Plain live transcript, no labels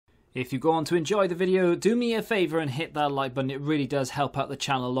If you go on to enjoy the video, do me a favour and hit that like button. It really does help out the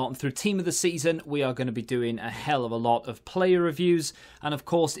channel a lot. And through Team of the Season, we are going to be doing a hell of a lot of player reviews. And of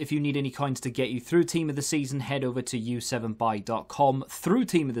course, if you need any coins to get you through Team of the Season, head over to u7buy.com. Through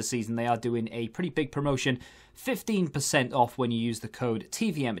Team of the Season, they are doing a pretty big promotion. 15% off when you use the code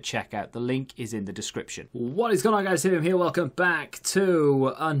TVM at checkout. The link is in the description. What is going on, guys? Tim here. Welcome back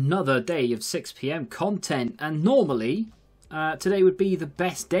to another day of 6 PM content. And normally, today would be the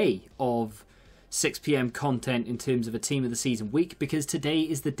best day of 6 PM content in terms of a Team of the Season week, because today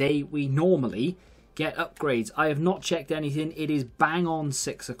is the day we normally get upgrades. I have not checked anything. It is bang on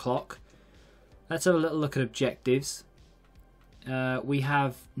 6 o'clock. Let's have a little look at objectives. We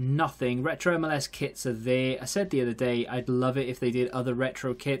have nothing. Retro MLS kits are there. I said the other day I'd love it if they did other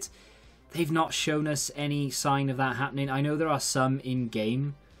retro kits. They've not shown us any sign of that happening. I know there are some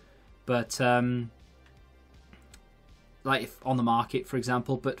in-game, but like if on the market, for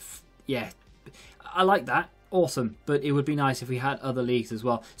example. But yeah, I like that. Awesome. But it would be nice if we had other leagues as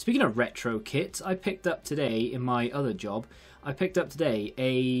well. Speaking of retro kits, I picked up today in my other job, I picked up today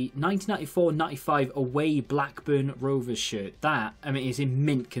a 1994-95 away Blackburn Rovers shirt. That, I mean, is in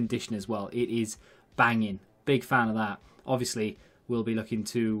mint condition as well. It is banging. Big fan of that. Obviously, we'll be looking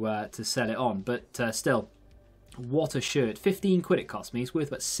to sell it on. But still, what a shirt. 15 quid it cost me. It's worth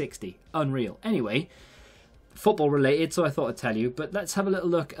about 60. Unreal. Anyway, football related, so I thought I'd tell you. But let's have a little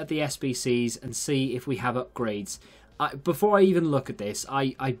look at the SBCs and see if we have upgrades. Before I even look at this,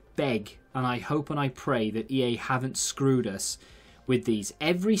 I beg and I hope and I pray that EA haven't screwed us with these.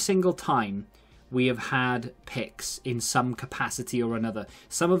 Every single time we have had picks in some capacity or another.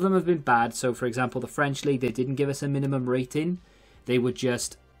 Some of them have been bad. So, for example, the French League, they didn't give us a minimum rating. They were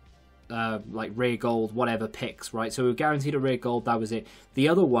just like rare gold, whatever picks, right? So we were guaranteed a rare gold, that was it. The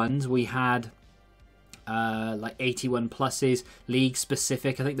other ones we had like 81 pluses, league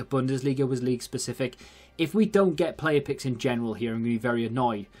specific. I think the Bundesliga was league specific. If we don't get player picks in general here, I'm going to be very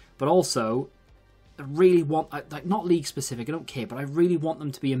annoyed. But also, I really want, like, not league specific, I don't care, but I really want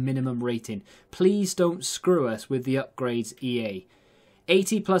them to be a minimum rating. Please don't screw us with the upgrades, EA.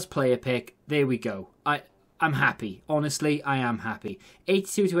 80 plus player pick, there we go. I'm happy. Honestly, I am happy.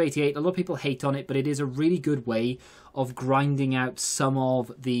 82 to 88, a lot of people hate on it, but it is a really good way of grinding out some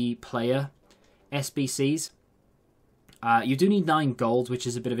of the player SBCs. You do need 9 golds, which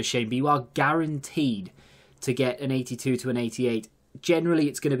is a bit of a shame, but you are guaranteed to get an 82 to an 88. Generally,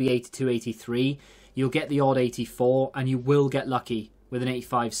 it's going to be 82, 83. You'll get the odd 84, and you will get lucky with an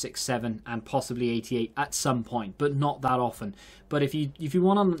 85, 6, 7, and possibly 88 at some point, but not that often. But if you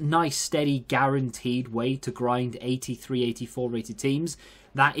want a nice, steady, guaranteed way to grind 83, 84 rated teams,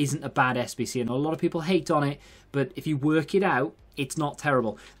 that isn't a bad SBC. And a lot of people hate on it, but if you work it out, it's not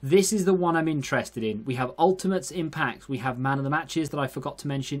terrible. This is the one I'm interested in. We have Ultimates impacts. We have Man of the Matches that I forgot to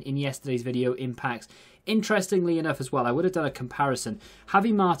mention in yesterday's video impacts. Interestingly enough as well, I would have done a comparison.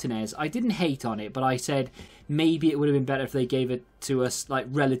 Javi Martinez, I didn't hate on it, but I said maybe it would have been better if they gave it to us like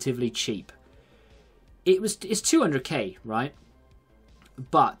relatively cheap. It's 200k, right?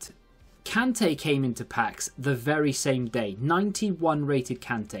 But Kante came into packs the very same day. 91 rated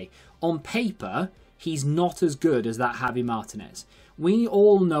Kante. On paper, he's not as good as that Javi Martinez. We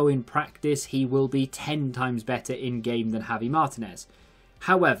all know in practice he will be 10 times better in game than Javi Martinez.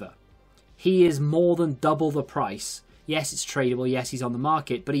 However, he is more than double the price. Yes, it's tradable. Yes, he's on the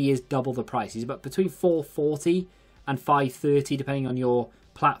market, but he is double the price. He's about between 440 and 530, depending on your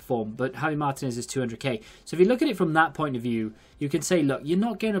platform. But Javi Martinez is 200k. So if you look at it from that point of view, you can say, look, you're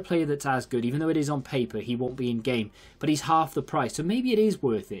not getting a player that's as good, even though it is on paper. He won't be in game, but he's half the price. So maybe it is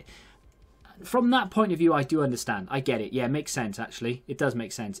worth it. From that point of view, I do understand. I get it. Yeah, it makes sense, actually. It does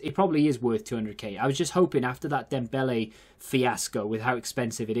make sense. It probably is worth 200k. I was just hoping after that Dembele fiasco with how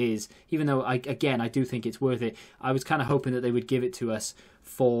expensive it is, even though, I do think it's worth it, I was kind of hoping that they would give it to us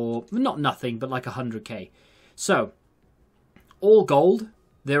for, not nothing, but like 100k. So, all gold.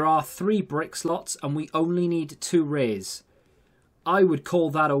 There are 3 brick slots, and we only need 2 rares. I would call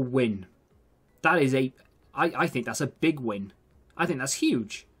that a win. That is I think that's a big win. I think that's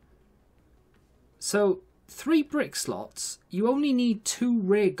huge. So, 3 brick slots, you only need 2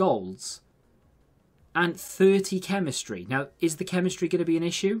 rare golds and 30 chemistry. Now, is the chemistry going to be an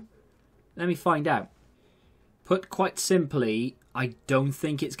issue? Let me find out. Put quite simply, I don't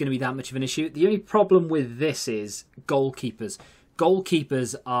think it's going to be that much of an issue. The only problem with this is goalkeepers.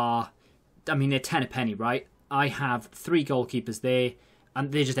 Goalkeepers are, I mean, they're 10 a penny, right? I have 3 goalkeepers there,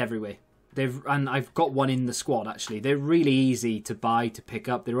 and they're just everywhere. And I've got one in the squad, actually. They're really easy to buy, to pick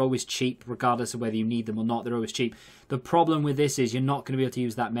up. They're always cheap, regardless of whether you need them or not. They're always cheap. The problem with this is you're not going to be able to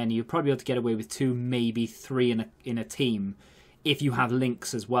use that many. You'll probably be able to get away with 2, maybe 3 in a team if you have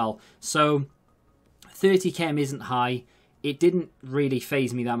links as well. So 30 chem isn't high. It didn't really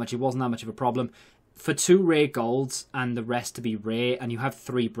phase me that much. It wasn't that much of a problem. For 2 rare golds and the rest to be rare, and you have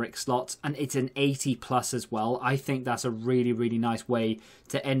 3 brick slots, and it's an 80 plus as well, I think that's a really, really nice way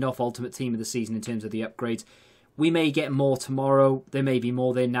to end off Ultimate Team of the Season in terms of the upgrades. We may get more tomorrow. There may be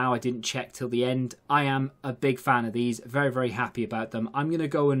more there now. I didn't check till the end. I am a big fan of these. Very, very happy about them. I'm going to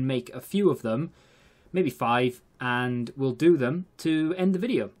go and make a few of them, maybe 5, and we'll do them to end the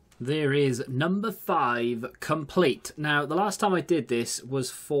video. There is number 5 complete. Now, the last time I did this was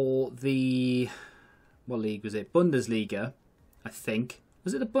for the... what league was it? Bundesliga, I think.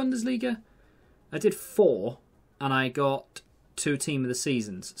 Was it the Bundesliga? I did 4, and I got 2 Team of the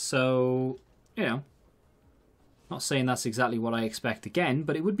Seasons. So, you know, not saying that's exactly what I expect again,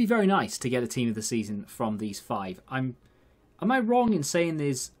 but it would be very nice to get a Team of the Season from these 5. Am I wrong in saying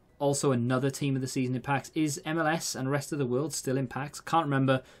there's also another Team of the Season in packs? Is MLS and rest of the world still in packs? Can't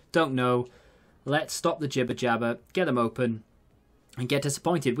remember. Don't know. Let's stop the jibber jabber, get them open, and get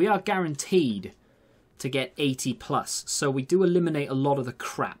disappointed. We are guaranteed to get 80 plus, so we do eliminate a lot of the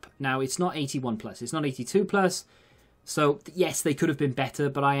crap. Now, it's not 81 plus, it's not 82 plus, so yes, they could have been better,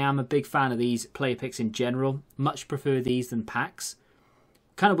 but I am a big fan of these player picks in general. Much prefer these than packs.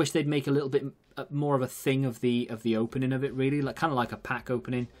 Kind of wish they'd make a little bit more of a thing of the opening of it, really, like kind of like a pack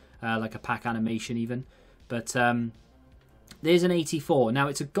opening, like a pack animation even. But there's an 84. Now,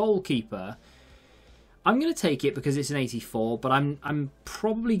 it's a goalkeeper. I'm going to take it because it's an 84, but I'm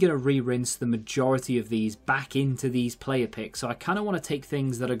probably going to re-rinse the majority of these back into these player picks. So I kind of want to take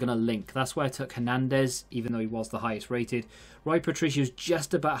things that are going to link. That's why I took Hernandez, even though he was the highest rated. Roy Patricia's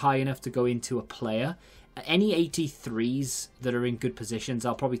just about high enough to go into a player. Any 83s that are in good positions,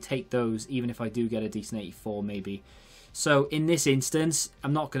 I'll probably take those, even if I do get a decent 84 maybe. So in this instance,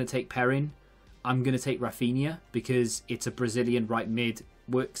 I'm not going to take Perrin. I'm going to take Rafinha because it's a Brazilian right mid.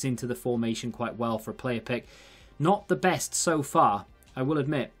 Works into the formation quite well for a player pick. Not the best so far, I will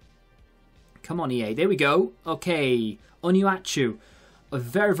admit. Come on, EA. There we go. Okay. Onuachu. A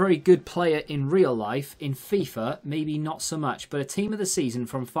very, very good player in real life. In FIFA, maybe not so much. But a Team of the Season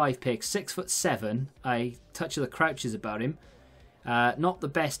from 5 picks. 6'7". I touch of the crouches about him. Not the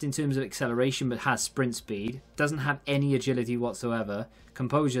best in terms of acceleration, but has sprint speed. Doesn't have any agility whatsoever.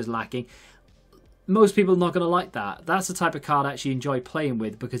 Composure's lacking. Most people are not going to like that. That's the type of card I actually enjoy playing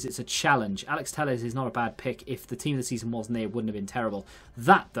with because it's a challenge. Alex Telles is not a bad pick. If the Team of the Season wasn't there, it wouldn't have been terrible.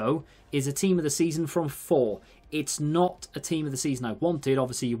 That, though, is a Team of the Season from 4. It's not a Team of the Season I wanted.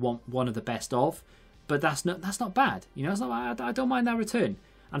 Obviously, you want one of the best of, but that's not bad. You know, it's not, I don't mind that return.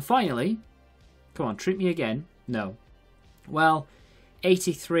 And finally, come on, treat me again. No. Well,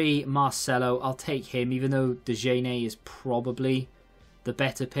 83 Marcelo. I'll take him, even though De Gene is probably the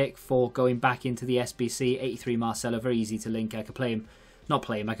better pick for going back into the SBC. 83 Marcelo, very easy to link. I could play him, not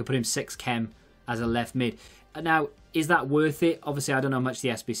play him, I could put him 6 chem as a left mid. Now, is that worth it? Obviously, I don't know how much the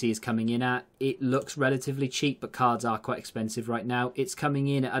SBC is coming in at. It looks relatively cheap, but cards are quite expensive right now. It's coming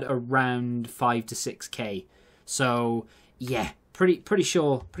in at around 5 to 6k. So, yeah, pretty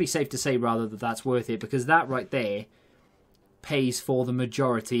sure, pretty safe to say rather that that's worth it, because that right there pays for the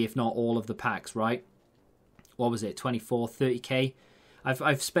majority, if not all of the packs, right? What was it, 24, 30k?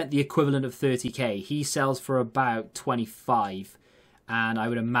 I've spent the equivalent of 30k. He sells for about 25, and I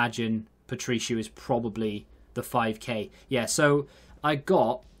would imagine Patricio is probably the 5k. Yeah, so I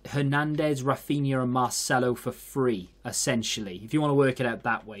got Hernandez, Rafinha, and Marcelo for free, essentially, if you want to work it out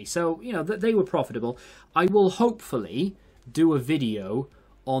that way. So, you know, they were profitable. I will hopefully do a video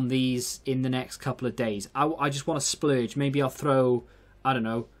on these in the next couple of days. I just want to splurge. Maybe I'll throw, I don't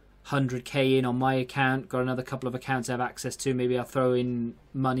know, 100k in on my account. Got another couple of accounts I have access to. Maybe I'll throw in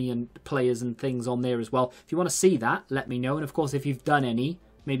money and players and things on there as well. If you want to see that, let me know. And of course, if you've done any,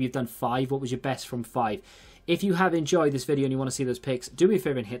 maybe you've done 5, what was your best from 5? If you have enjoyed this video and you want to see those picks, do me a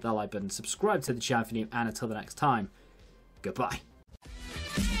favour and hit that like button. Subscribe to the channel if you're new. And until the next time, goodbye.